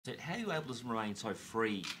How are you able to remain so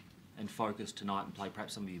free and focused tonight and play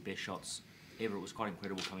perhaps some of your best shots ever? It was quite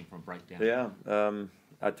incredible coming from a breakdown. Yeah,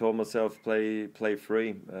 I told myself play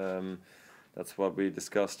free. That's what we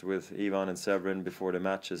discussed with Ivan and Severin before the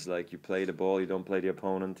matches. Like, you play the ball, you don't play the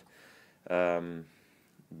opponent.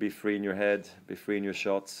 Be free in your head, be free in your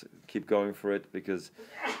shots, keep going for it, because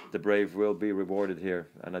the brave will be rewarded here.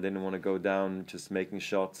 And I didn't want to go down just making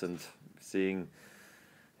shots and seeing,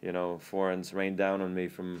 forehands rain down on me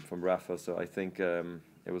from Rafa. So I think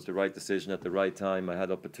it was the right decision at the right time. I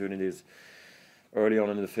had opportunities early on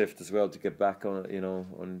in the fifth as well to get back on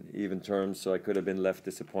on even terms. So I could have been left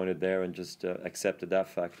disappointed there and just accepted that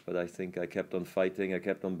fact. But I think I kept on fighting. I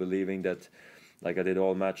kept on believing that, like I did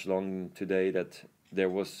all match long today, that there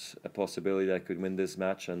was a possibility that I could win this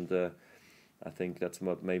match. And I think that's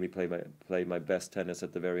what made me play my best tennis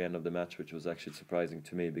at the very end of the match, which was actually surprising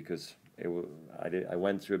to me, because I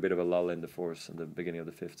went through a bit of a lull in the fourth and the beginning of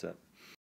the fifth set.